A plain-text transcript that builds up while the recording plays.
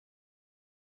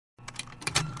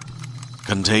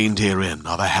Contained herein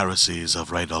are the heresies of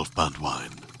Radolf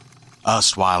Burntwine,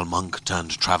 erstwhile monk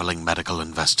turned traveling medical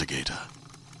investigator.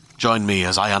 Join me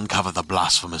as I uncover the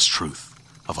blasphemous truth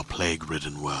of a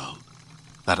plague-ridden world,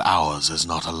 that ours is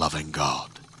not a loving God,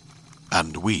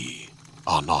 and we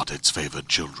are not its favored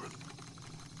children.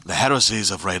 The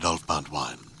heresies of Radolf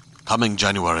Burntwine, coming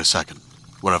January 2nd,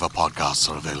 wherever podcasts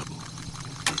are available.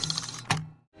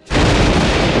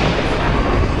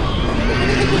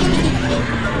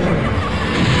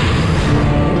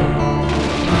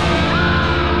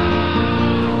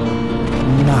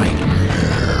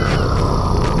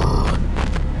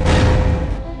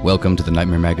 Welcome to the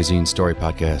Nightmare Magazine Story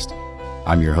Podcast.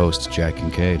 I'm your host, Jack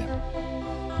Kincaid.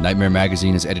 Nightmare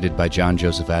Magazine is edited by John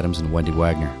Joseph Adams and Wendy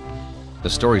Wagner. The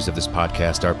stories of this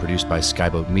podcast are produced by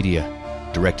Skyboat Media,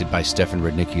 directed by Stefan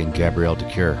Rudnicki and Gabrielle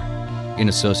DeCure, in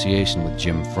association with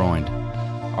Jim Freund.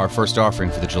 Our first offering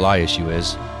for the July issue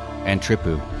is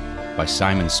Antripuu by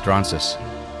Simon Strantzas.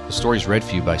 The story is read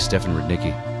for you by Stefan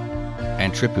Rudnicki.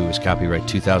 Antripuu is copyright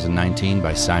 2019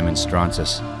 by Simon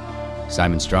Strantzas.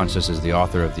 Simon Strantzas is the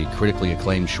author of the critically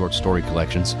acclaimed short story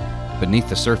collections Beneath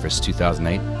the Surface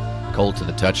 2008, Cold to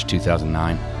the Touch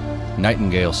 2009,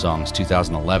 Nightingale Songs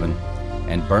 2011,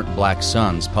 and Burnt Black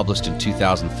Suns published in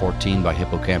 2014 by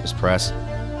Hippocampus Press.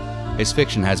 His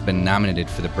fiction has been nominated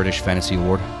for the British Fantasy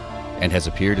Award and has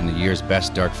appeared in the year's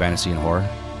Best Dark Fantasy and Horror,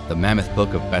 the Mammoth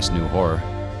Book of Best New Horror,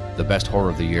 the Best Horror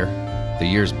of the Year, the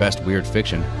year's Best Weird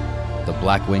Fiction, the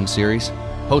Black Wing series,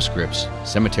 Postscripts,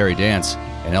 Cemetery Dance,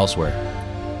 and elsewhere.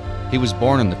 He was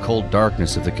born in the cold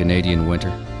darkness of the Canadian winter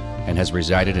and has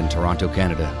resided in Toronto,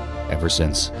 Canada ever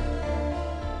since.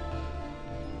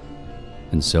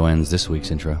 And so ends this week's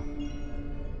intro.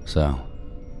 So,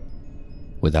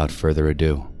 without further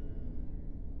ado,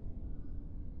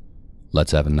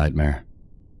 let's have a nightmare.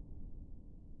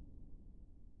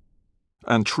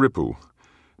 Antripuu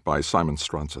by Simon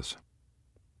Strantzas.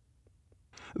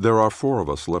 There are 4 of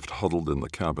us left huddled in the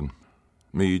cabin.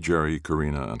 Me, Jerry,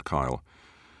 Karina, and Kyle.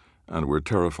 And we're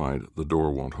terrified the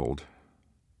door won't hold.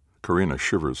 Karina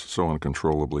shivers so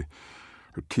uncontrollably.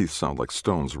 Her teeth sound like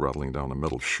stones rattling down a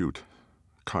metal chute.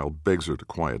 Kyle begs her to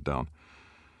quiet down.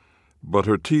 But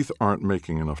her teeth aren't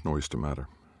making enough noise to matter.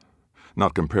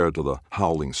 Not compared to the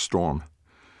howling storm.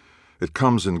 It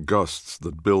comes in gusts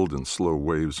that build in slow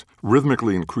waves,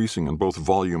 rhythmically increasing in both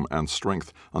volume and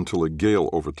strength until a gale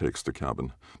overtakes the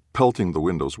cabin, pelting the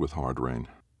windows with hard rain.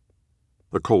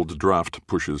 The cold draft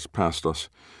pushes past us,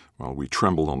 while we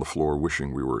tremble on the floor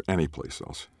wishing we were anyplace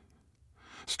else.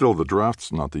 Still, the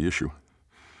draft's not the issue.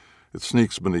 It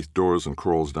sneaks beneath doors and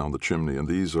crawls down the chimney, and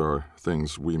these are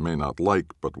things we may not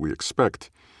like, but we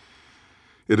expect.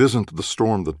 It isn't the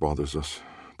storm that bothers us,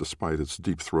 despite its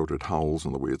deep-throated howls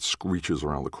and the way it screeches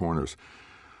around the corners.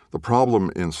 The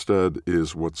problem, instead,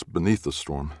 is what's beneath the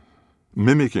storm,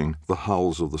 mimicking the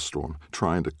howls of the storm,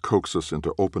 trying to coax us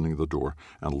into opening the door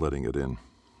and letting it in.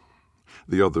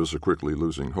 The others are quickly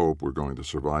losing hope we're going to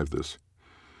survive this.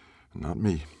 Not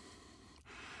me.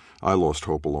 I lost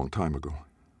hope a long time ago.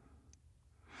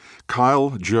 Kyle,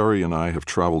 Jerry, and I have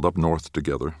traveled up north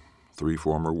together, 3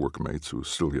 former workmates who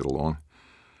still get along.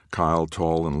 Kyle,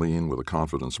 tall and lean, with a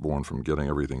confidence born from getting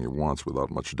everything he wants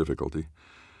without much difficulty.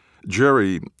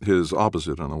 Jerry, his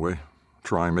opposite in a way,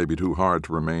 trying maybe too hard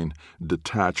to remain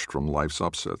detached from life's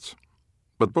upsets.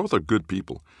 But both are good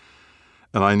people,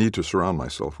 and I need to surround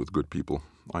myself with good people.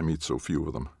 I meet so few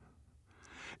of them.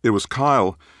 It was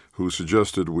Kyle who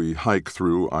suggested we hike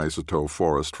through Isotope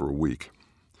Forest for a week.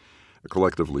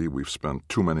 Collectively, we've spent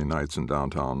too many nights in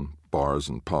downtown bars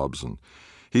and pubs, and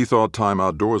he thought time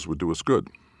outdoors would do us good.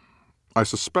 I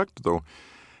suspect, though,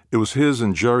 it was his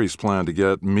and Jerry's plan to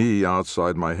get me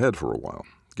outside my head for a while,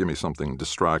 give me something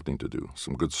distracting to do,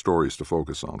 some good stories to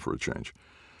focus on for a change.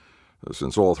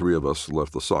 Since all 3 of us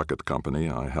left the Socket Company,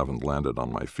 I haven't landed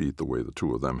on my feet the way the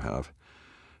 2 of them have,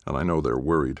 and I know they're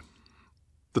worried.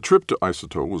 The trip to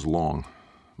Isotope was long,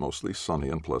 mostly sunny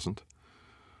and pleasant.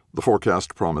 The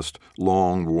forecast promised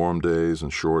long, warm days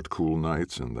and short, cool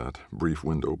nights in that brief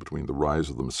window between the rise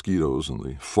of the mosquitoes and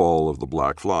the fall of the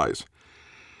black flies.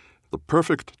 The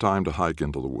perfect time to hike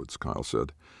into the woods, Kyle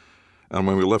said. And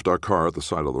when we left our car at the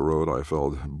side of the road, I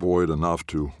felt buoyed enough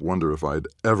to wonder if I'd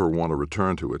ever want to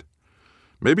return to it.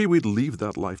 Maybe we'd leave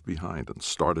that life behind and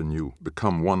start anew,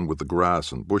 become one with the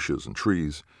grass and bushes and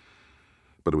trees.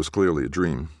 But it was clearly a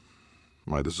dream.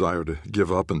 My desire to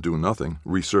give up and do nothing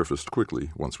resurfaced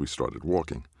quickly once we started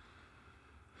walking.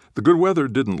 The good weather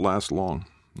didn't last long,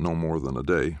 no more than a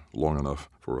day, long enough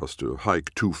for us to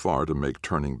hike too far to make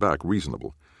turning back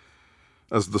reasonable.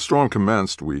 As the storm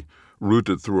commenced, we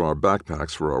rooted through our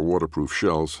backpacks for our waterproof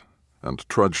shells, and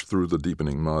trudged through the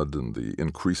deepening mud and the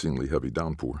increasingly heavy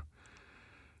downpour.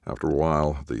 After a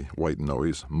while, the white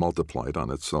noise multiplied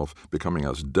on itself, becoming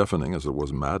as deafening as it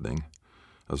was maddening,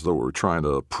 as though it were trying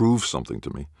to prove something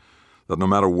to me, that no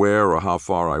matter where or how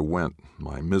far I went,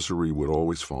 my misery would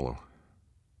always follow.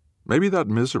 Maybe that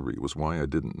misery was why I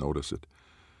didn't notice it.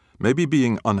 Maybe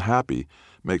being unhappy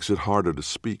makes it harder to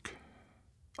speak.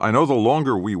 I know the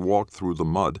longer we walked through the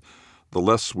mud, the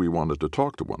less we wanted to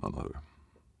talk to one another.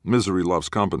 Misery loves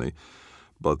company,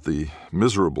 but the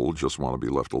miserable just want to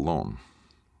be left alone.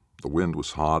 The wind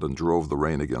was hot and drove the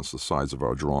rain against the sides of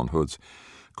our drawn hoods,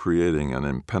 creating an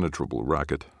impenetrable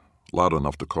racket, loud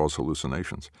enough to cause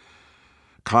hallucinations.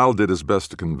 Kyle did his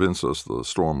best to convince us the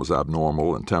storm was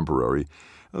abnormal and temporary,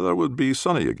 and that it would be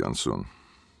sunny again soon.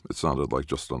 It sounded like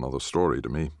just another story to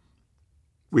me.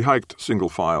 We hiked single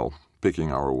file,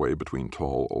 picking our way between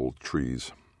tall old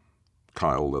trees.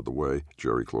 Kyle led the way,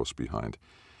 Jerry close behind.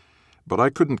 But I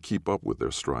couldn't keep up with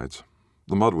their strides.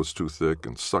 The mud was too thick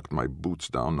and sucked my boots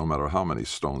down no matter how many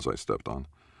stones I stepped on.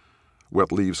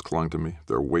 Wet leaves clung to me,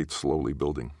 their weight slowly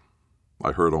building.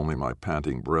 I heard only my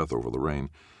panting breath over the rain,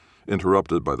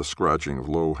 interrupted by the scratching of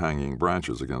low-hanging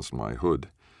branches against my hood,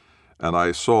 and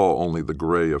I saw only the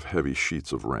gray of heavy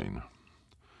sheets of rain.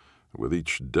 With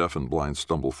each deaf and blind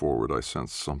stumble forward, I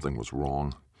sensed something was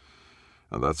wrong,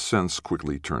 and that sense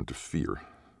quickly turned to fear.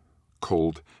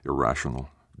 Cold, irrational,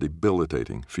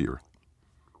 debilitating fear.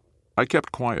 I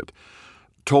kept quiet,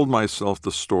 told myself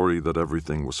the story that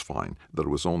everything was fine, that it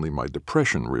was only my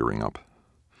depression rearing up.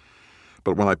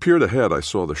 But when I peered ahead, I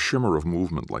saw the shimmer of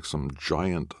movement like some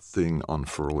giant thing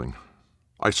unfurling.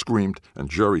 I screamed, and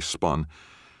Jerry spun,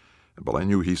 but I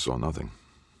knew he saw nothing.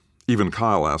 Even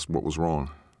Kyle asked what was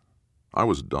wrong. I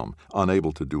was dumb,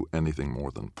 unable to do anything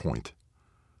more than point.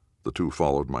 The two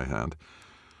followed my hand,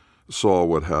 saw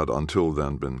what had until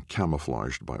then been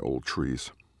camouflaged by old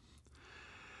trees.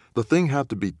 The thing had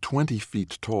to be 20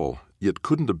 feet tall, yet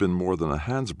couldn't have been more than a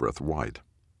hand's breadth wide.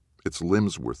 Its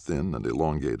limbs were thin and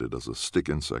elongated as a stick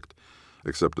insect,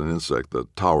 except an insect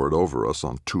that towered over us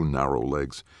on two narrow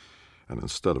legs, and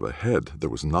instead of a head, there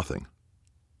was nothing.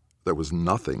 There was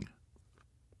nothing.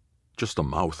 Just a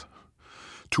mouth,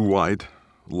 too wide,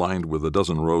 lined with a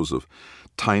dozen rows of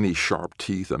tiny, sharp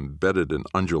teeth embedded in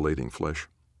undulating flesh.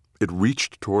 It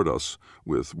reached toward us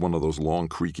with one of those long,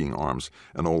 creaking arms,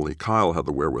 and only Kyle had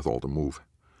the wherewithal to move.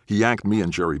 He yanked me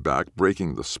and Jerry back,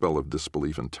 breaking the spell of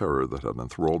disbelief and terror that had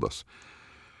enthralled us.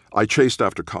 I chased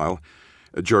after Kyle,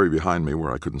 Jerry behind me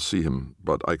where I couldn't see him,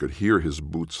 but I could hear his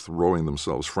boots throwing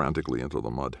themselves frantically into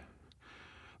the mud.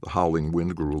 The howling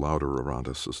wind grew louder around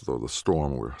us as though the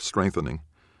storm were strengthening.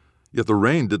 Yet the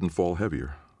rain didn't fall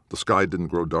heavier. The sky didn't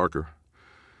grow darker.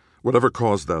 Whatever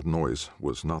caused that noise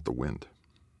was not the wind.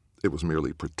 It was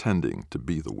merely pretending to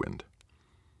be the wind.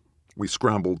 We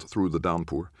scrambled through the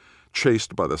downpour,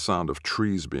 chased by the sound of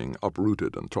trees being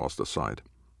uprooted and tossed aside.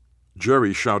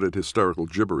 Jerry shouted hysterical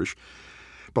gibberish,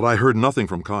 but I heard nothing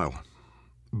from Kyle.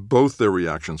 Both their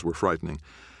reactions were frightening,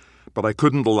 but I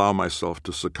couldn't allow myself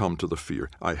to succumb to the fear.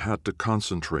 I had to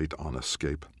concentrate on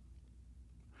escape.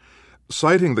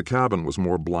 Sighting the cabin was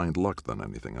more blind luck than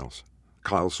anything else.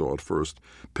 Kyle saw it first,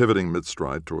 pivoting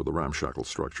mid-stride toward the ramshackle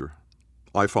structure.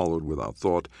 I followed without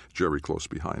thought, Jerry close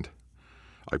behind.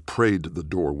 I prayed the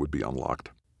door would be unlocked.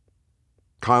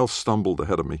 Kyle stumbled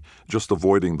ahead of me, just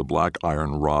avoiding the black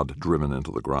iron rod driven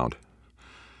into the ground.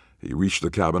 He reached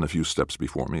the cabin a few steps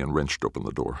before me and wrenched open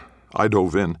the door. I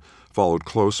dove in, followed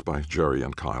close by Jerry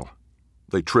and Kyle.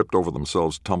 They tripped over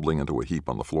themselves, tumbling into a heap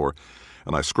on the floor,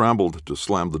 and I scrambled to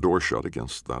slam the door shut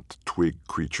against that twig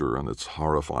creature and its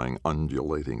horrifying,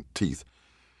 undulating teeth.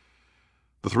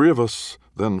 The three of us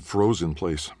then froze in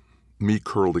place, me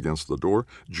curled against the door,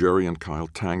 Jerry and Kyle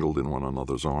tangled in one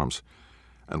another's arms,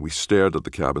 and we stared at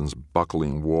the cabin's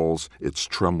buckling walls, its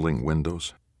trembling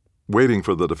windows, waiting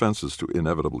for the defenses to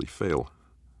inevitably fail.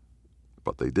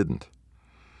 But they didn't.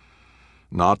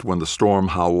 Not when the storm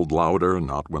howled louder,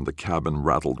 not when the cabin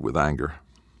rattled with anger.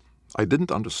 I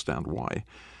didn't understand why,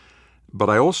 but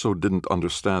I also didn't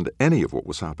understand any of what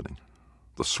was happening.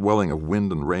 The swelling of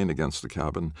wind and rain against the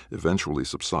cabin eventually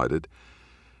subsided,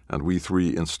 and we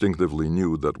three instinctively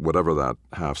knew that whatever that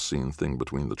half-seen thing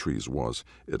between the trees was,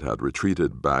 it had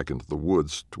retreated back into the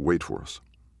woods to wait for us.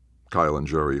 Kyle and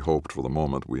Jerry hoped for the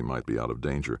moment we might be out of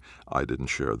danger. I didn't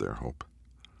share their hope.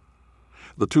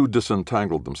 The two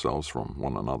disentangled themselves from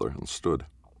one another and stood.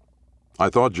 I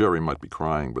thought Jerry might be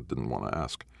crying, but didn't want to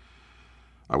ask.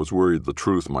 I was worried the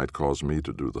truth might cause me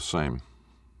to do the same.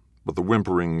 But the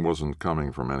whimpering wasn't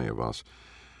coming from any of us.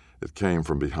 It came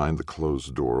from behind the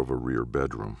closed door of a rear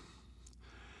bedroom.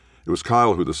 It was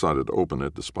Kyle who decided to open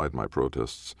it, despite my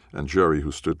protests, and Jerry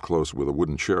who stood close with a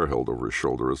wooden chair held over his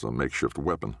shoulder as a makeshift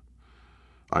weapon.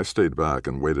 I stayed back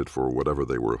and waited for whatever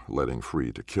they were letting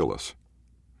free to kill us.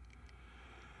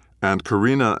 And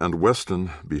Karina and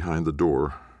Weston, behind the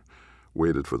door,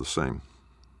 waited for the same.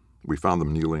 We found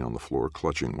them kneeling on the floor,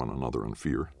 clutching one another in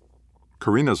fear.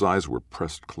 Karina's eyes were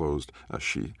pressed closed as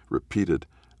she repeated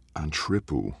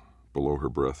Antripuu below her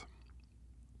breath.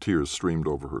 Tears streamed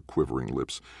over her quivering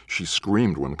lips. She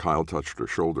screamed when Kyle touched her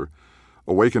shoulder,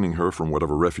 awakening her from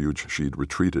whatever refuge she'd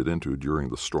retreated into during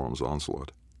the storm's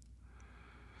onslaught.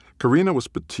 Karina was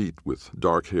petite, with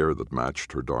dark hair that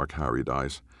matched her dark, harried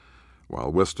eyes,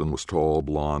 while Weston was tall,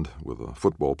 blond, with a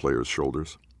football player's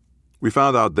shoulders. We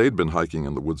found out they'd been hiking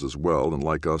in the woods as well, and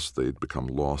like us, they'd become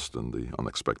lost in the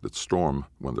unexpected storm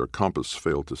when their compass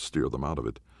failed to steer them out of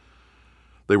it.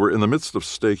 They were in the midst of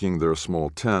staking their small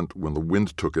tent when the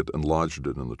wind took it and lodged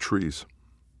it in the trees.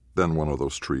 Then one of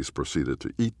those trees proceeded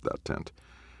to eat that tent.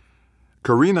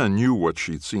 Karina knew what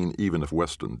she'd seen even if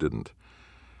Weston didn't,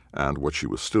 and what she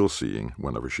was still seeing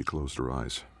whenever she closed her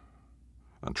eyes.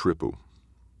 Antripuu.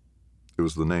 It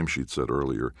was the name she'd said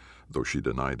earlier, though she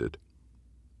denied it.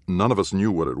 None of us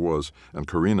knew what it was, and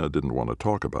Karina didn't want to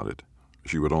talk about it.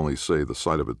 She would only say the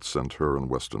sight of it sent her and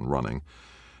Weston running,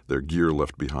 their gear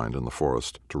left behind in the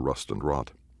forest to rust and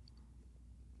rot.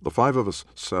 The five of us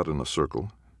sat in a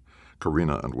circle,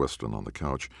 Karina and Weston on the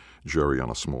couch, Jerry on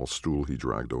a small stool he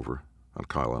dragged over, and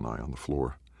Kyle and I on the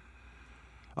floor.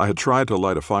 I had tried to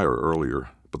light a fire earlier,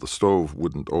 but the stove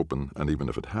wouldn't open, and even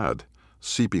if it had,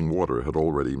 seeping water had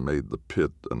already made the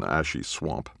pit an ashy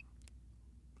swamp.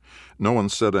 No one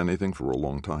said anything for a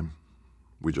long time.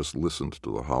 We just listened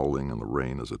to the howling and the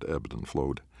rain as it ebbed and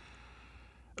flowed.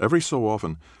 Every so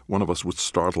often, one of us would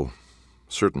startle,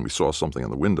 certain we saw something in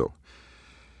the window.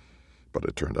 But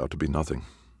it turned out to be nothing.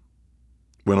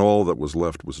 When all that was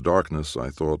left was darkness, I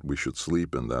thought we should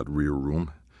sleep in that rear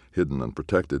room, hidden and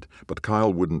protected, but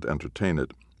Kyle wouldn't entertain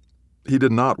it. He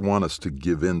did not want us to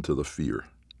give in to the fear.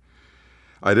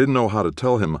 I didn't know how to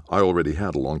tell him I already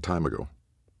had a long time ago.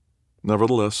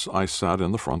 Nevertheless, I sat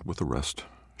in the front with the rest,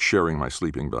 sharing my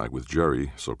sleeping bag with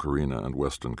Jerry so Karina and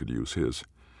Weston could use his.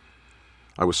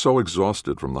 I was so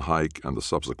exhausted from the hike and the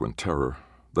subsequent terror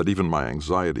that even my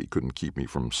anxiety couldn't keep me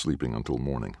from sleeping until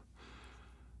morning.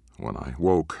 When I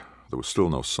woke, there was still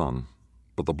no sun,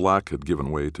 but the black had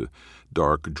given way to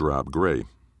dark, drab gray.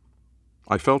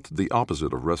 I felt the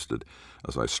opposite of rested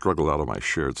as I struggled out of my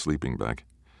shared sleeping bag.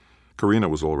 Karina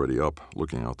was already up,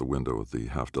 looking out the window at the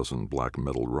half-dozen black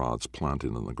metal rods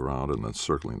planted in the ground and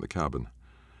encircling the cabin.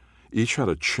 Each had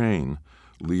a chain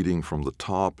leading from the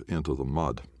top into the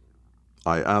mud.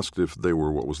 I asked if they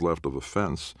were what was left of a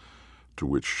fence, to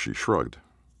which she shrugged.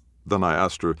 Then I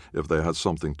asked her if they had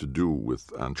something to do with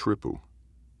Antripuu.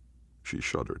 She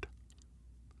shuddered.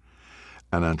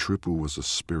 An Antripuu was a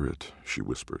spirit, she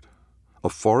whispered. A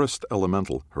forest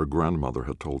elemental her grandmother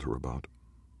had told her about.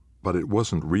 But it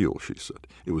wasn't real, she said.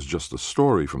 It was just a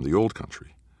story from the old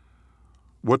country.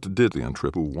 What did the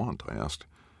Antripuu want? I asked,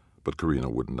 but Karina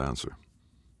wouldn't answer.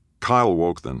 Kyle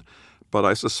woke then, but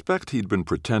I suspect he'd been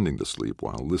pretending to sleep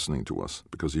while listening to us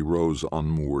because he rose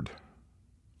unmoored.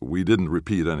 We didn't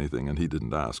repeat anything, and he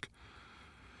didn't ask.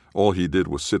 All he did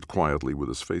was sit quietly with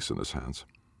his face in his hands.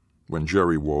 When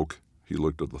Jerry woke, he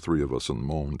looked at the three of us and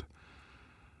moaned.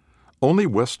 Only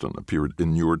Weston appeared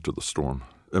inured to the storm,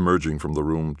 emerging from the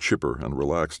room chipper and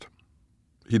relaxed.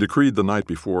 He decreed the night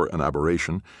before an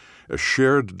aberration, a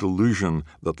shared delusion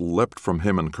that leapt from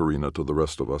him and Karina to the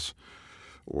rest of us,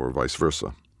 or vice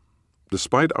versa.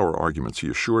 Despite our arguments, he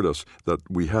assured us that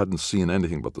we hadn't seen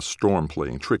anything but the storm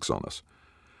playing tricks on us.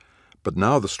 But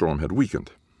now the storm had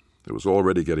weakened. It was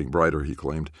already getting brighter, he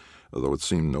claimed, though it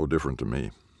seemed no different to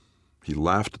me. He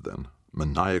laughed then,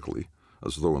 maniacally,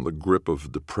 as though in the grip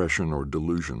of depression or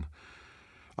delusion.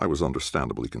 I was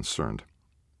understandably concerned.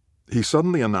 He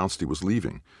suddenly announced he was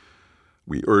leaving.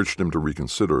 We urged him to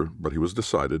reconsider, but he was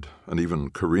decided, and even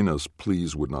Karina's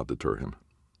pleas would not deter him.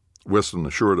 Weston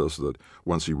assured us that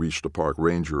once he reached a park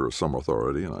ranger or some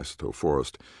authority in Isotope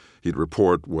Forest, he'd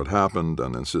report what happened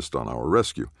and insist on our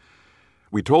rescue.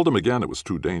 We told him again it was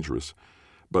too dangerous,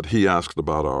 but he asked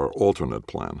about our alternate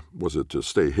plan. Was it to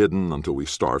stay hidden until we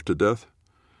starved to death?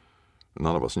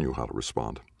 None of us knew how to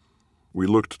respond. We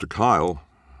looked to Kyle,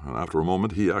 and after a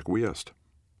moment he acquiesced.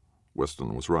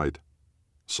 Weston was right.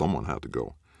 Someone had to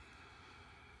go.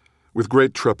 With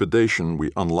great trepidation,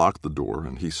 we unlocked the door,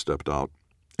 and he stepped out,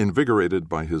 invigorated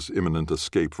by his imminent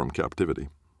escape from captivity.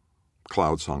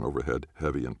 Clouds hung overhead,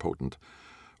 heavy and potent,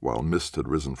 while mist had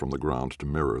risen from the ground to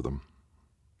mirror them.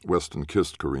 Weston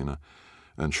kissed Karina,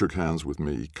 and shook hands with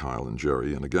me, Kyle, and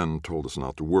Jerry, and again told us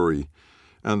not to worry,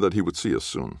 and that he would see us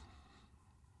soon.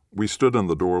 We stood in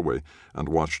the doorway and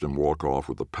watched him walk off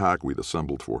with the pack we'd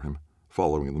assembled for him,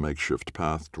 following the makeshift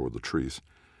path toward the trees.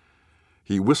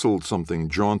 He whistled something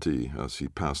jaunty as he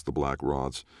passed the black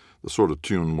rods, the sort of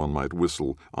tune one might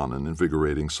whistle on an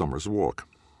invigorating summer's walk.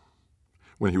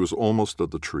 When he was almost at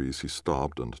the trees, he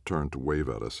stopped and turned to wave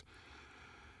at us,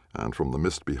 and from the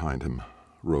mist behind him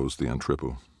rose the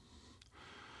Antripuu.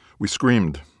 We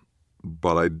screamed,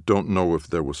 but I don't know if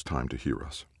there was time to hear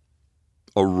us.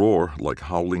 A roar like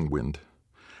howling wind,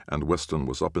 and Weston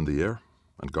was up in the air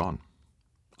and gone,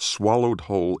 swallowed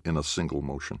whole in a single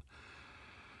motion.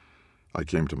 I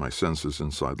came to my senses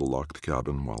inside the locked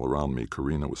cabin, while around me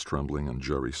Karina was trembling and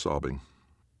Jerry sobbing.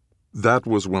 That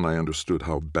was when I understood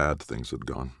how bad things had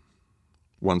gone.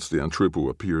 Once the Antripuu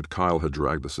appeared, Kyle had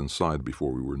dragged us inside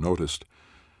before we were noticed,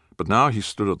 but now he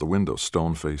stood at the window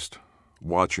stone-faced,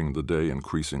 watching the day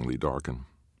increasingly darken.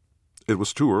 It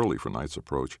was too early for night's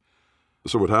approach,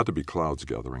 so it had to be clouds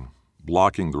gathering,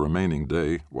 blocking the remaining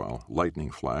day while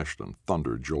lightning flashed and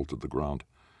thunder jolted the ground.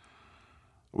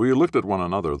 We looked at one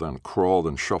another, then crawled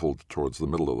and shuffled towards the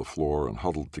middle of the floor and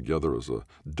huddled together as a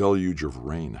deluge of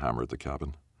rain hammered the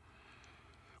cabin.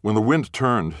 When the wind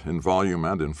turned, in volume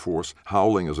and in force,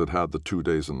 howling as it had the 2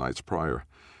 days and nights prior,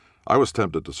 I was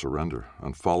tempted to surrender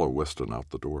and follow Weston out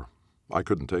the door. I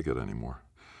couldn't take it anymore.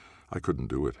 I couldn't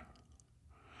do it.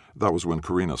 That was when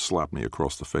Karina slapped me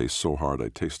across the face so hard I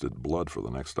tasted blood for the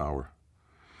next hour.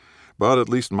 But at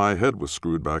least my head was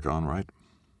screwed back on right.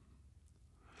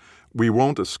 We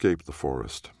won't escape the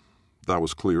forest. That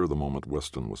was clear the moment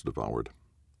Weston was devoured.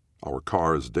 Our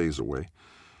car is days away,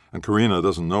 and Karina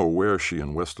doesn't know where she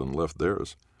and Weston left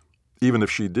theirs. Even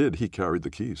if she did, he carried the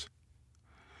keys.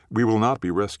 We will not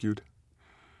be rescued.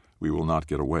 We will not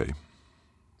get away.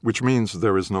 Which means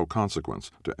there is no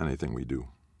consequence to anything we do.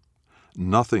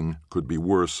 Nothing could be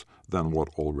worse than what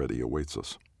already awaits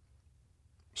us.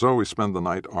 So we spend the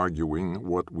night arguing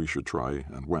what we should try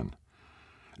and when.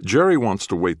 Jerry wants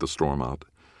to wait the storm out,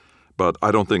 but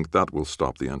I don't think that will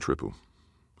stop the Antripuu.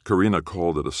 Karina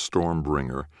called it a storm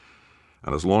bringer,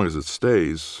 and as long as it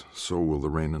stays, so will the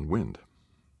rain and wind.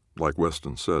 Like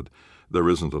Weston said, there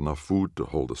isn't enough food to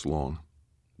hold us long.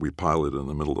 We pile it in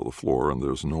the middle of the floor, and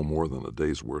there's no more than a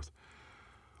day's worth.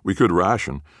 We could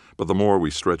ration, but the more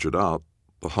we stretch it out,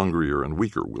 the hungrier and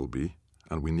weaker we'll be,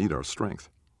 and we need our strength.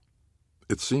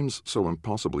 It seems so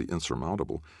impossibly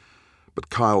insurmountable, but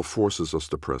Kyle forces us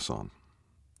to press on.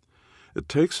 It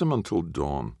takes him until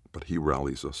dawn, but he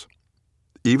rallies us.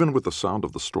 Even with the sound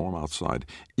of the storm outside,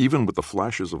 even with the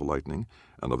flashes of lightning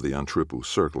and of the Antripuu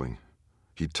circling,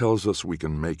 he tells us we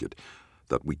can make it,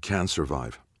 that we can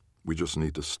survive. We just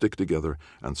need to stick together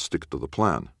and stick to the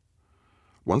plan.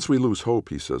 Once we lose hope,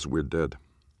 he says, we're dead.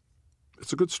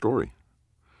 It's a good story.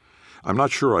 I'm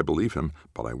not sure I believe him,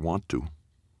 but I want to.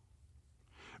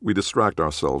 We distract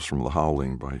ourselves from the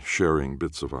howling by sharing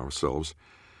bits of ourselves.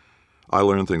 I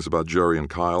learned things about Jerry and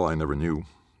Kyle I never knew,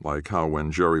 like how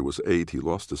when Jerry was 8 he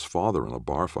lost his father in a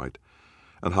bar fight,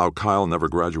 and how Kyle never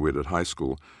graduated high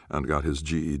school and got his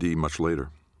GED much later.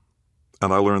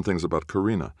 And I learned things about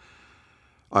Karina.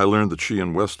 I learned that she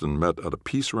and Weston met at a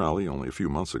peace rally only a few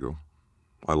months ago.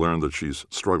 I learned that she's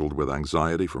struggled with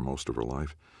anxiety for most of her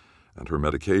life, and her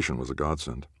medication was a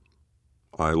godsend.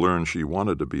 I learned she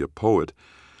wanted to be a poet,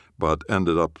 but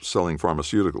ended up selling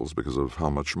pharmaceuticals because of how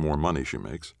much more money she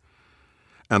makes.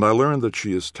 And I learned that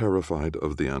she is terrified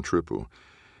of the Antripuu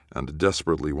and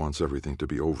desperately wants everything to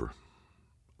be over.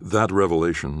 That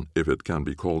revelation, if it can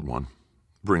be called one,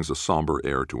 brings a somber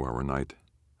air to our night,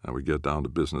 and we get down to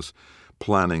business,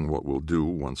 planning what we'll do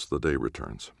once the day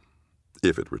returns,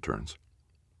 if it returns.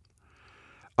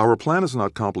 Our plan is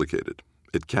not complicated.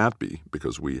 It can't be,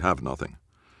 because we have nothing.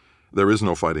 There is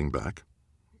no fighting back.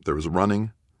 There is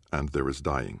running, and there is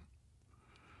dying.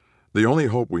 The only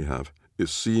hope we have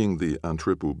is seeing the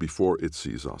Antripuu before it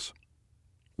sees us.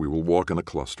 We will walk in a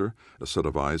cluster, a set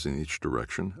of eyes in each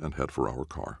direction, and head for our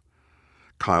car.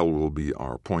 Kyle will be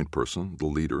our point person, the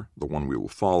leader, the one we will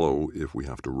follow if we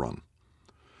have to run.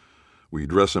 We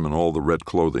dress him in all the red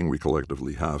clothing we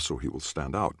collectively have so he will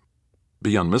stand out,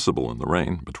 be unmissable in the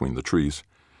rain between the trees.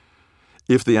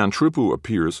 If the Antripuu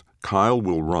appears, Kyle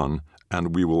will run,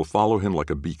 and we will follow him like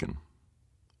a beacon.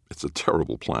 It's a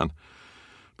terrible plan,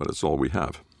 but it's all we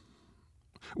have.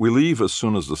 We leave as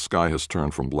soon as the sky has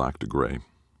turned from black to gray.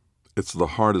 It's the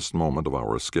hardest moment of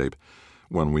our escape,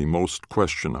 when we most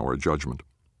question our judgment.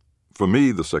 For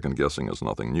me, the second-guessing is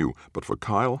nothing new, but for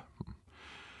Kyle,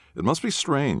 it must be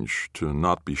strange to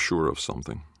not be sure of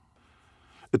something.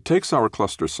 It takes our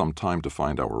cluster some time to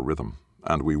find our rhythm,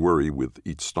 and we worry with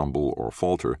each stumble or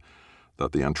falter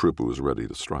that the Antripuu is ready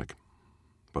to strike.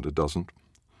 But it doesn't,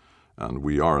 and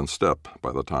we are in step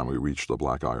by the time we reach the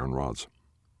black iron rods.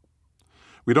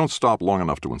 We don't stop long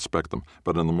enough to inspect them,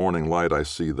 but in the morning light I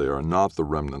see they are not the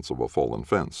remnants of a fallen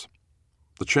fence.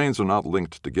 The chains are not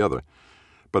linked together,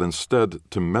 but instead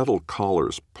to metal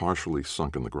collars partially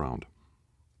sunk in the ground.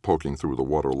 Poking through the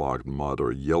waterlogged mud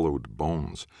are yellowed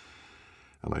bones,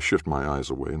 and I shift my eyes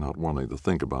away, not wanting to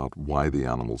think about why the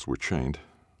animals were chained,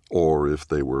 or if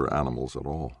they were animals at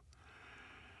all.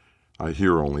 I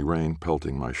hear only rain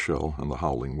pelting my shell and the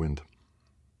howling wind.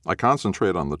 I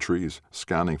concentrate on the trees,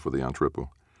 scanning for the Antripuu.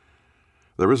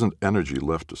 There isn't energy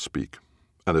left to speak,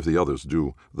 and if the others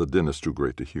do, the din is too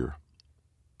great to hear.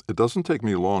 It doesn't take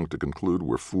me long to conclude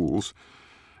we're fools,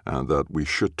 and that we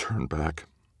should turn back.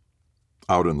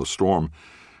 Out in the storm,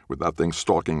 with that thing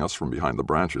stalking us from behind the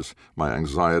branches, my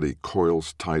anxiety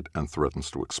coils tight and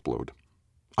threatens to explode.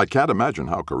 I can't imagine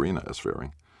how Karina is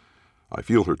faring. I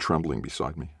feel her trembling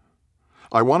beside me.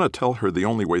 I want to tell her the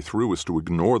only way through is to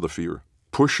ignore the fear,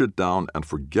 push it down, and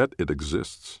forget it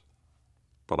exists.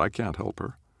 But I can't help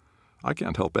her. I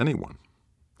can't help anyone.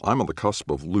 I'm on the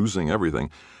cusp of losing everything,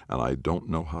 and I don't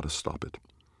know how to stop it.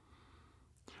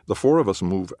 The four of us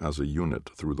move as a unit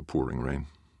through the pouring rain.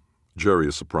 Jerry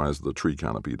is surprised the tree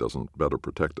canopy doesn't better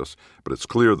protect us, but it's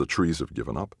clear the trees have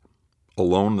given up.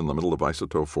 Alone in the middle of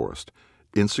Isotoph Forest,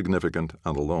 insignificant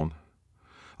and alone.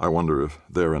 I wonder if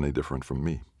they're any different from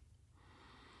me.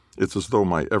 It's as though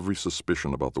my every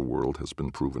suspicion about the world has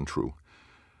been proven true.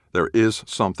 There is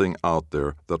something out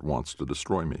there that wants to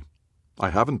destroy me. I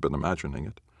haven't been imagining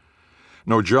it.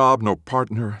 No job, no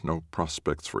partner, no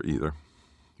prospects for either.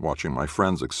 Watching my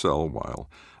friends excel while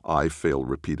I fail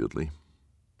repeatedly.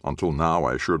 Until now,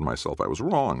 I assured myself I was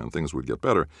wrong and things would get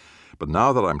better. But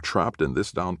now that I'm trapped in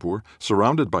this downpour,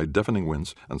 surrounded by deafening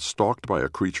winds, and stalked by a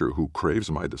creature who craves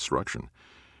my destruction,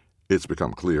 it's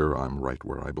become clear I'm right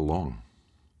where I belong.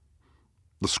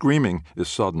 The screaming is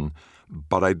sudden,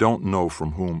 but I don't know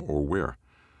from whom or where.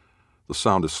 The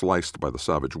sound is sliced by the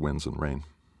savage winds and rain.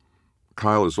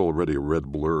 Kyle is already a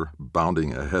red blur,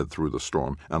 bounding ahead through the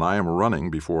storm, and I am running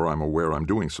before I'm aware I'm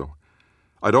doing so.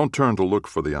 I don't turn to look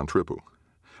for the Antripuu.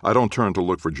 I don't turn to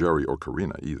look for Jerry or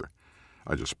Karina either.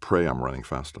 I just pray I'm running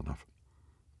fast enough.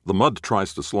 The mud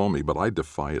tries to slow me, but I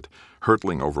defy it,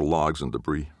 hurtling over logs and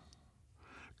debris.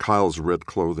 Kyle's red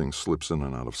clothing slips in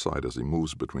and out of sight as he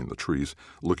moves between the trees,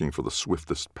 looking for the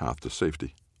swiftest path to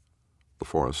safety. The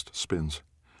forest spins,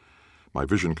 my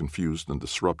vision confused and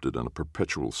disrupted in a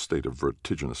perpetual state of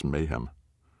vertiginous mayhem.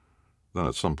 Then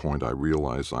at some point I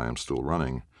realize I am still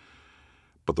running,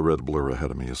 but the red blur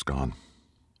ahead of me is gone.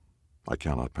 I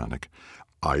cannot panic.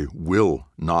 I will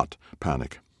not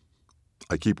panic.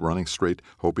 I keep running straight,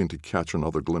 hoping to catch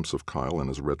another glimpse of Kyle in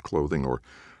his red clothing, or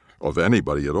of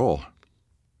anybody at all.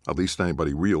 At least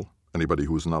anybody real, anybody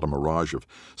who is not a mirage of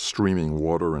streaming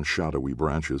water and shadowy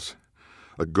branches.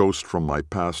 A ghost from my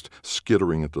past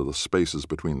skittering into the spaces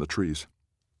between the trees.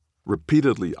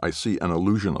 Repeatedly I see an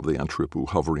illusion of the Antripuu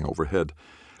hovering overhead,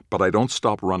 but I don't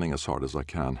stop running as hard as I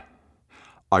can.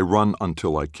 I run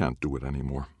until I can't do it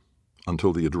anymore.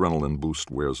 Until the adrenaline boost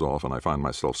wears off and I find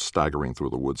myself staggering through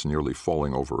the woods, nearly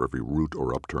falling over every root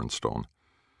or upturned stone.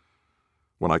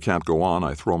 When I can't go on,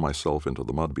 I throw myself into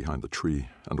the mud behind the tree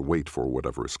and wait for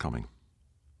whatever is coming.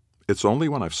 It's only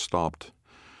when I've stopped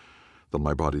that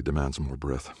my body demands more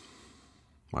breath.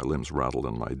 My limbs rattle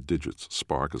and my digits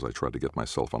spark as I try to get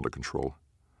myself under control.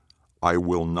 I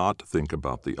will not think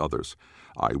about the others.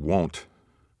 I won't.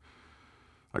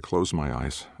 I close my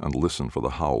eyes and listen for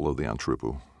the howl of the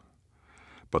Antripuu.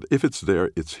 But if it's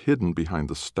there, it's hidden behind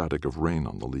the static of rain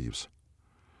on the leaves.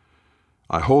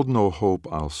 I hold no hope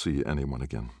I'll see anyone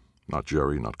again. Not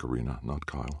Jerry, not Karina, not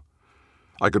Kyle.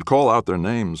 I could call out their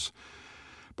names,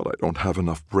 but I don't have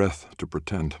enough breath to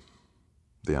pretend.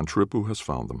 The Antripuu has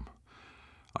found them.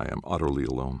 I am utterly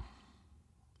alone.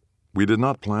 We did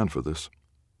not plan for this.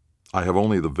 I have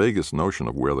only the vaguest notion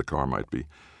of where the car might be,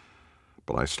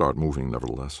 but I start moving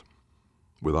nevertheless.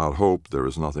 Without hope, there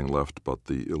is nothing left but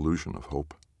the illusion of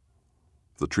hope.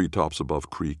 The treetops above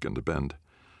creak and bend,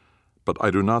 but I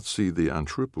do not see the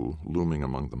Antripuu looming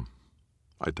among them.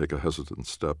 I take a hesitant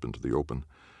step into the open,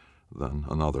 then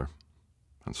another,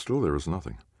 and still there is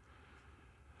nothing.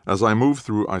 As I move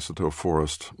through Isotoph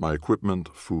Forest, my equipment,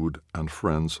 food, and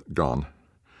friends gone,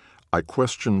 I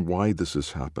question why this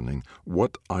is happening,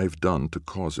 what I've done to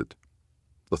cause it.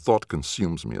 The thought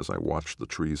consumes me as I watch the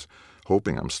trees,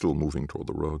 hoping I'm still moving toward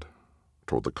the road,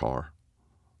 toward the car,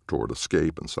 toward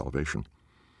escape and salvation.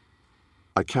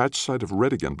 I catch sight of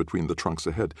red again between the trunks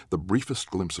ahead, the briefest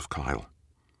glimpse of Kyle.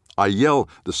 I yell,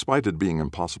 despite it being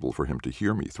impossible for him to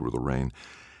hear me through the rain,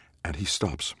 and he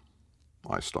stops.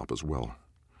 I stop as well.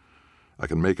 I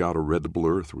can make out a red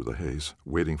blur through the haze,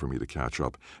 waiting for me to catch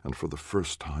up, and for the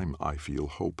first time I feel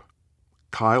hope.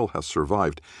 Kyle has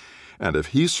survived, and if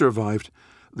he's survived,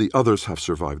 the others have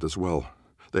survived as well.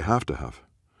 They have to have.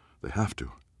 They have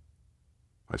to.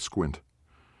 I squint,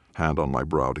 hand on my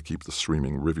brow to keep the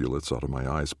streaming rivulets out of my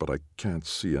eyes, but I can't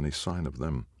see any sign of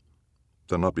them.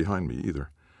 They're not behind me either.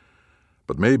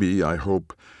 But maybe, I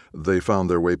hope, they found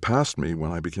their way past me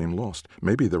when I became lost.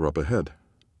 Maybe they're up ahead.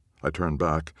 I turn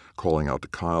back, calling out to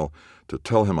Kyle to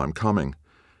tell him I'm coming,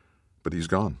 but he's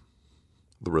gone.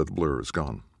 The red blur is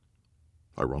gone.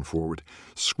 I run forward,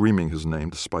 screaming his name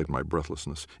despite my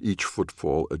breathlessness, each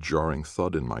footfall a jarring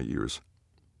thud in my ears.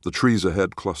 The trees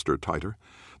ahead cluster tighter,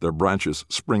 their branches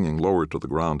springing lower to the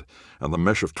ground, and the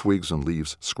mesh of twigs and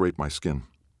leaves scrape my skin.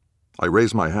 I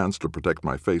raise my hands to protect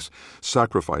my face,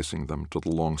 sacrificing them to the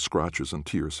long scratches and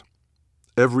tears.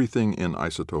 Everything in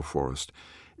Isotope Forest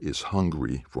is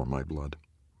hungry for my blood.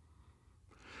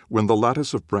 When the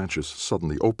lattice of branches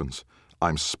suddenly opens,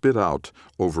 I'm spit out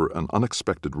over an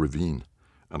unexpected ravine,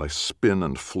 and I spin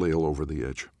and flail over the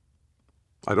edge.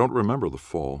 I don't remember the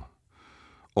fall,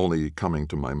 only coming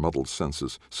to my muddled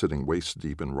senses, sitting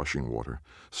waist-deep in rushing water,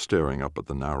 staring up at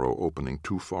the narrow opening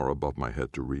too far above my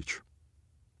head to reach.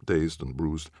 Dazed and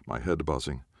bruised, my head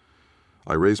buzzing,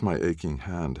 I raise my aching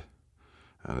hand,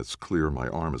 and it's clear my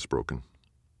arm is broken.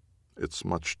 It's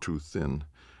much too thin,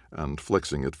 and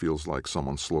flexing it feels like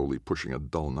someone slowly pushing a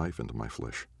dull knife into my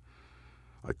flesh.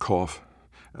 I cough,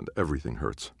 and everything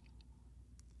hurts.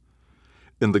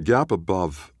 In the gap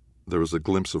above, there is a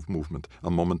glimpse of movement, a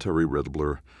momentary red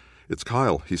blur. It's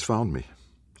Kyle. He's found me.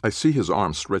 I see his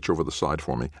arm stretch over the side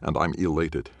for me, and I'm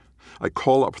elated. I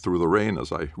call up through the rain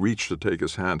as I reach to take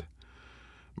his hand.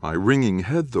 My ringing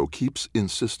head, though, keeps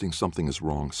insisting something is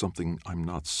wrong, something I'm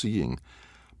not seeing.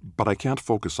 But I can't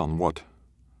focus on what.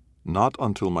 Not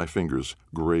until my fingers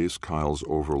graze Kyle's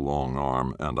overlong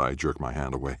arm and I jerk my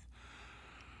hand away.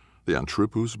 The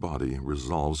Antripuu's body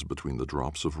resolves between the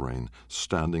drops of rain,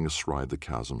 standing astride the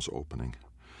chasm's opening.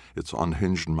 Its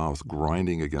unhinged mouth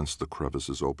grinding against the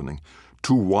crevice's opening,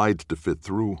 too wide to fit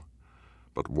through,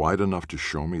 but wide enough to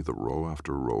show me the row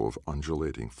after row of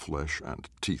undulating flesh and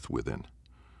teeth within.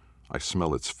 I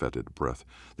smell its fetid breath,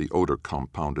 the odor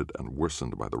compounded and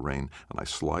worsened by the rain, and I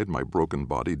slide my broken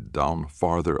body down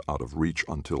farther out of reach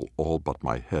until all but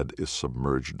my head is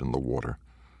submerged in the water.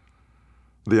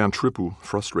 The Antripuu,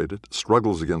 frustrated,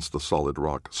 struggles against the solid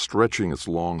rock, stretching its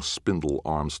long spindle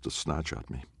arms to snatch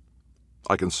at me.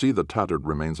 I can see the tattered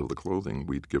remains of the clothing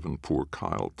we'd given poor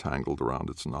Kyle tangled around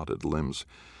its knotted limbs,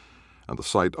 and the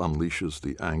sight unleashes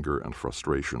the anger and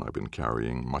frustration I've been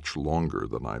carrying much longer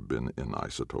than I've been in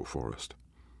Isotope Forest.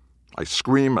 I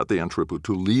scream at the Antripuu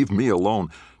to leave me alone,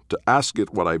 to ask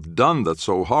it what I've done that's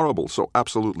so horrible, so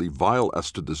absolutely vile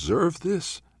as to deserve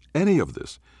this, any of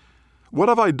this. What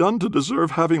have I done to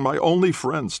deserve having my only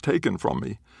friends taken from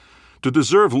me? To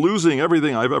deserve losing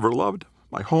everything I've ever loved?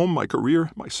 My home, my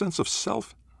career, my sense of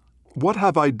self? What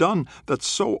have I done that's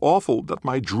so awful that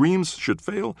my dreams should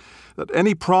fail, that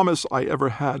any promise I ever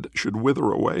had should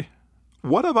wither away?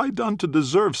 What have I done to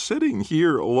deserve sitting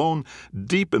here alone,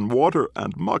 deep in water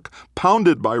and muck,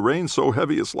 pounded by rain so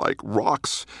heavy it's like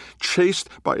rocks, chased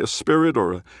by a spirit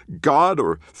or a god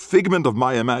or figment of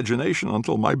my imagination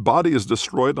until my body is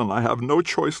destroyed and I have no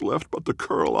choice left but to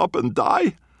curl up and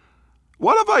die?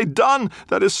 What have I done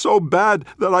that is so bad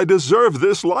that I deserve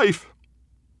this life?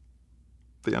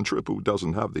 The Antripuu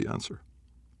doesn't have the answer.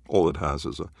 All it has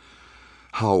is a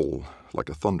howl like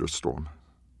a thunderstorm,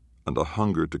 and a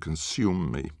hunger to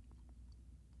consume me.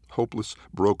 Hopeless,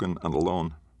 broken, and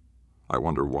alone, I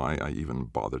wonder why I even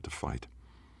bothered to fight.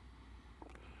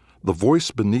 The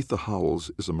voice beneath the howls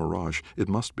is a mirage. It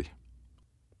must be.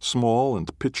 Small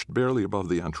and pitched barely above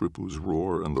the Antripuu's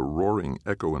roar and the roaring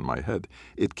echo in my head,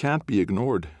 it can't be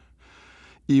ignored.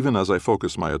 Even as I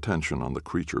focus my attention on the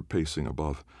creature pacing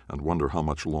above and wonder how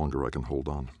much longer I can hold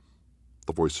on.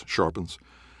 The voice sharpens,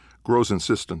 grows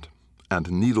insistent, and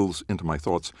needles into my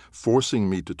thoughts, forcing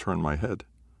me to turn my head,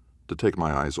 to take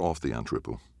my eyes off the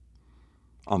Antripuu.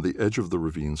 On the edge of the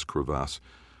ravine's crevasse,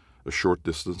 a short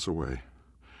distance away,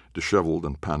 disheveled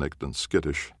and panicked and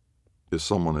skittish, is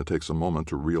someone it takes a moment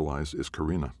to realize is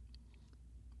Karina.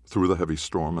 Through the heavy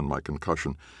storm and my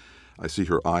concussion, I see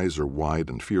her eyes are wide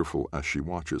and fearful as she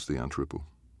watches the Antripuu.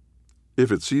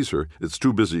 If it sees her, it's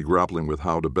too busy grappling with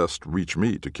how to best reach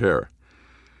me to care.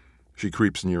 She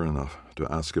creeps near enough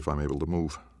to ask if I'm able to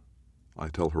move. I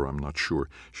tell her I'm not sure.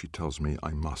 She tells me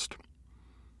I must.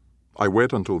 I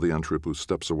wait until the Antripuu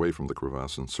steps away from the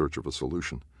crevasse in search of a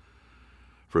solution.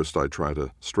 First, I try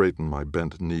to straighten my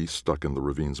bent knee stuck in the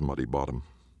ravine's muddy bottom.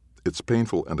 It's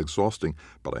painful and exhausting,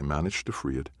 but I manage to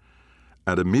free it.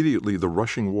 And immediately the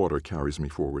rushing water carries me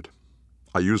forward.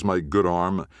 I use my good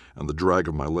arm and the drag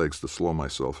of my legs to slow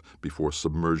myself before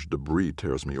submerged debris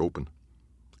tears me open.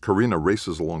 Karina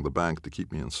races along the bank to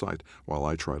keep me in sight, while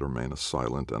I try to remain as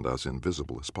silent and as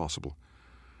invisible as possible.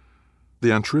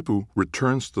 The Antripuu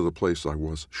returns to the place I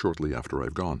was shortly after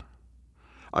I've gone.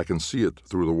 I can see it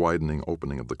through the widening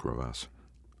opening of the crevasse.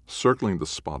 Circling the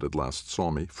spot it last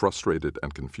saw me, frustrated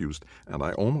and confused, and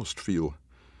I almost feel...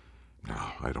 No,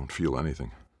 I don't feel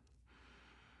anything.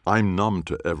 I'm numb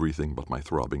to everything but my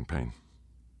throbbing pain.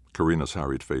 Karina's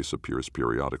harried face appears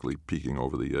periodically, peeking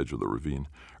over the edge of the ravine,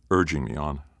 urging me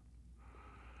on.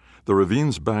 The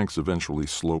ravine's banks eventually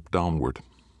slope downward.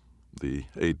 The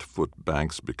 8-foot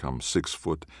banks become 6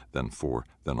 foot, then 4,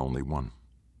 then only 1.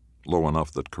 Low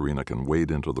enough that Karina can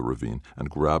wade into the ravine and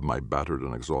grab my battered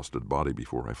and exhausted body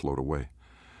before I float away.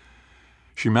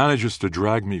 She manages to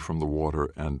drag me from the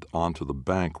water and onto the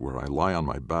bank, where I lie on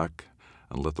my back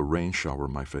and let the rain shower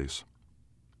my face.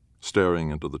 Staring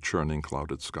into the churning,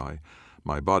 clouded sky,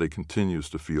 my body continues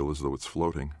to feel as though it's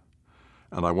floating,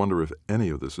 and I wonder if any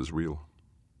of this is real,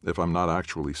 if I'm not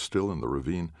actually still in the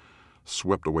ravine,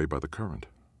 swept away by the current.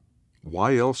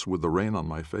 Why else would the rain on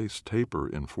my face taper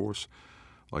in force,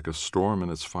 like a storm in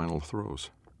its final throes?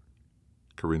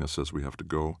 Karina says we have to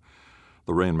go.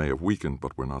 The rain may have weakened,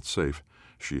 but we're not safe.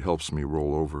 She helps me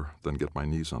roll over, then get my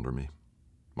knees under me.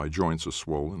 My joints are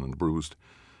swollen and bruised,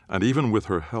 and even with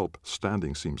her help,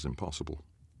 standing seems impossible.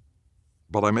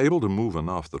 But I'm able to move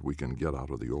enough that we can get out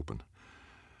of the open.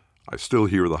 I still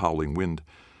hear the howling wind,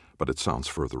 but it sounds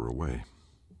further away,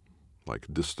 like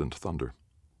distant thunder.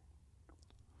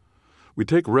 We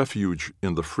take refuge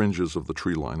in the fringes of the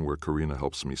tree line, where Karina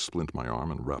helps me splint my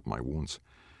arm and wrap my wounds.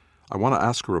 I want to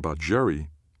ask her about Jerry,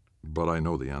 but I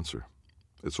know the answer.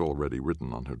 It's already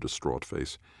written on her distraught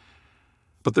face.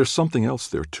 But there's something else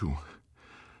there, too.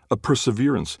 A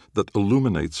perseverance that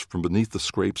illuminates from beneath the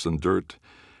scrapes and dirt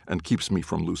and keeps me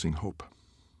from losing hope.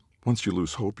 Once you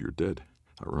lose hope, you're dead.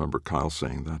 I remember Kyle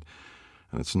saying that,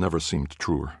 and it's never seemed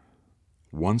truer.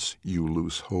 Once you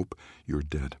lose hope, you're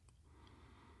dead.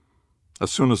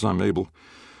 As soon as I'm able,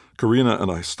 Karina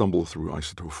and I stumble through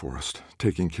isotope forest,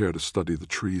 taking care to study the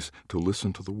trees, to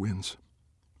listen to the winds.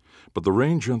 But the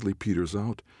rain gently peters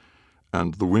out,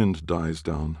 and the wind dies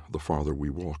down the farther we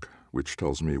walk, which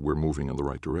tells me we're moving in the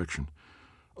right direction,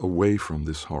 away from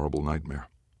this horrible nightmare.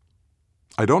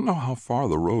 I don't know how far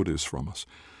the road is from us.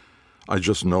 I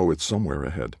just know it's somewhere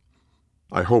ahead.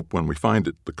 I hope when we find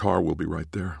it, the car will be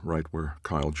right there, right where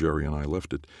Kyle, Jerry, and I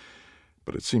left it.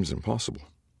 But it seems impossible.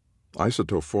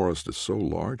 Isotope forest is so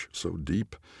large, so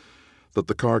deep, that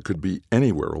the car could be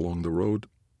anywhere along the road,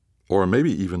 or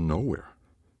maybe even nowhere.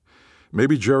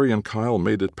 Maybe Jerry and Kyle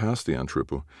made it past the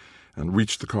Antripuu and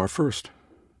reached the car first.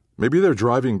 Maybe they're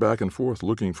driving back and forth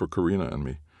looking for Karina and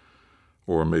me.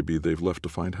 Or maybe they've left to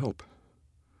find help.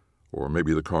 Or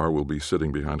maybe the car will be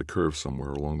sitting behind a curve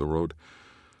somewhere along the road,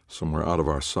 somewhere out of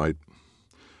our sight,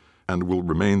 and will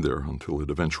remain there until it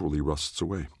eventually rusts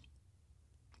away.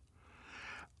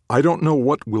 I don't know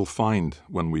what we'll find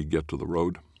when we get to the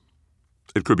road.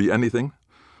 It could be anything,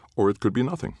 or it could be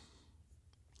nothing.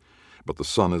 But the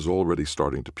sun is already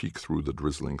starting to peek through the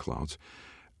drizzling clouds,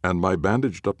 and my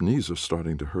bandaged-up knees are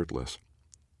starting to hurt less.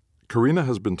 Karina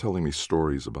has been telling me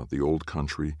stories about the old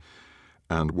country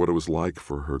and what it was like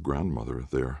for her grandmother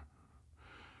there.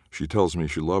 She tells me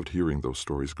she loved hearing those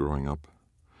stories growing up,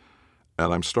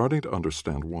 and I'm starting to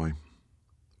understand why.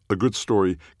 A good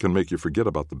story can make you forget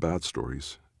about the bad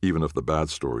stories, even if the bad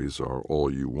stories are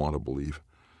all you want to believe,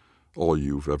 all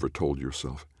you've ever told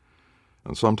yourself.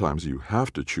 And sometimes you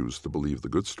have to choose to believe the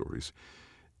good stories,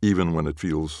 even when it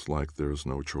feels like there's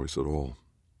no choice at all.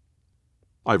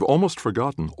 I've almost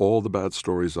forgotten all the bad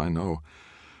stories I know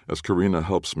as Karina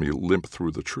helps me limp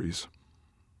through the trees.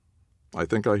 I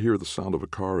think I hear the sound of a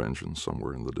car engine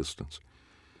somewhere in the distance.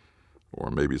 Or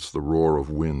maybe it's the roar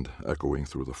of wind echoing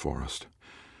through the forest.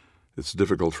 It's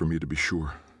difficult for me to be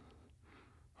sure.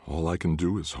 All I can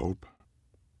do is hope.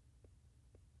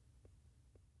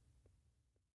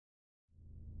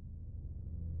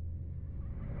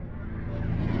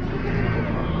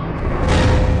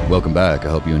 Welcome back. I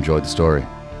hope you enjoyed the story.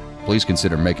 Please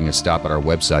consider making a stop at our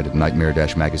website at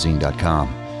nightmare-magazine.com.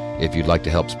 If you'd like to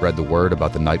help spread the word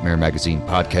about the Nightmare Magazine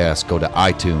podcast, go to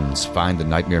iTunes, find the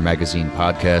Nightmare Magazine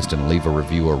podcast, and leave a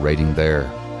review or rating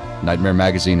there. Nightmare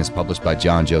Magazine is published by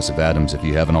John Joseph Adams. If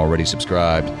you haven't already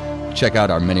subscribed, check out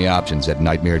our many options at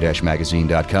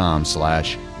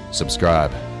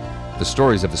nightmare-magazine.com/subscribe. The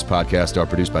stories of this podcast are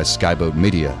produced by Skyboat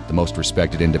Media, the most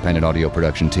respected independent audio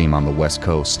production team on the West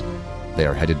Coast. They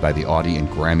are headed by the Audie and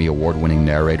Grammy Award-winning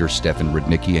narrators Stefan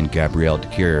Rudnicki and Gabrielle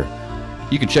DeCure.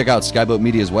 You can check out Skyboat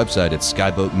Media's website at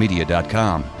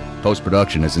skyboatmedia.com.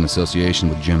 Post-production is in association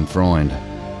with Jim Freund.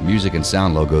 Music and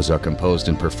sound logos are composed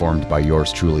and performed by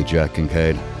yours truly, Jack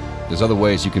Kincaid. There's other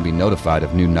ways you can be notified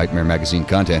of new Nightmare Magazine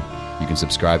content. You can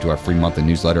subscribe to our free monthly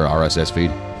newsletter RSS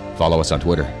feed, follow us on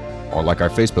Twitter, or like our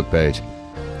Facebook page.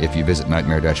 If you visit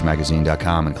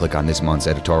nightmare-magazine.com and click on this month's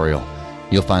editorial,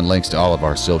 you'll find links to all of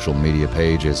our social media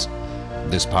pages.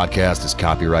 This podcast is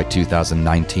copyright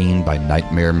 2019 by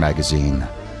Nightmare Magazine.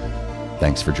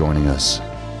 Thanks for joining us.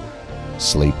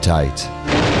 Sleep tight.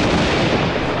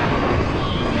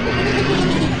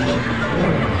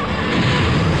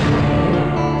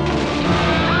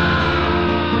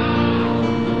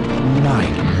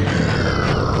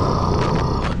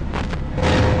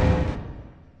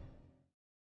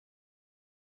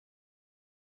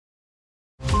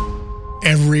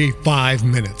 Every 5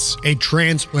 minutes, a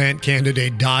transplant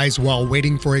candidate dies while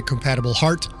waiting for a compatible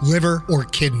heart, liver, or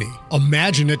kidney.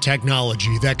 Imagine a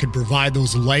technology that could provide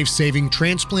those life-saving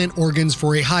transplant organs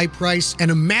for a high price,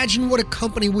 and imagine what a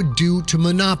company would do to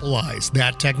monopolize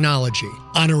that technology.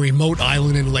 On a remote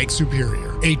island in Lake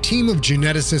Superior, a team of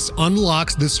geneticists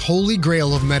unlocks this holy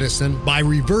grail of medicine by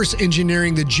reverse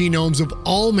engineering the genomes of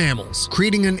all mammals,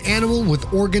 creating an animal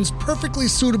with organs perfectly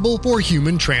suitable for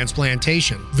human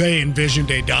transplantation. They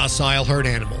envisioned a docile herd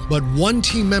animal, but one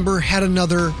team member had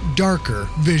another, darker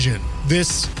vision.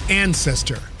 This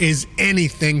ancestor is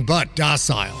anything but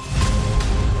docile.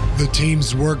 The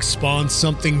team's work spawned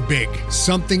something big,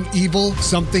 something evil,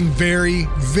 something very,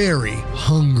 very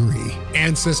hungry.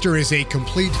 Ancestor is a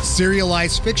complete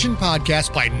serialized fiction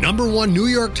podcast by #1 New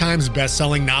York Times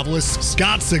bestselling novelist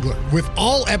Scott Sigler, with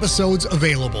all episodes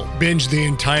available. Binge the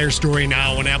entire story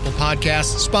now on Apple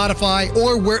Podcasts, Spotify,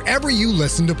 or wherever you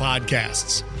listen to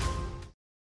podcasts.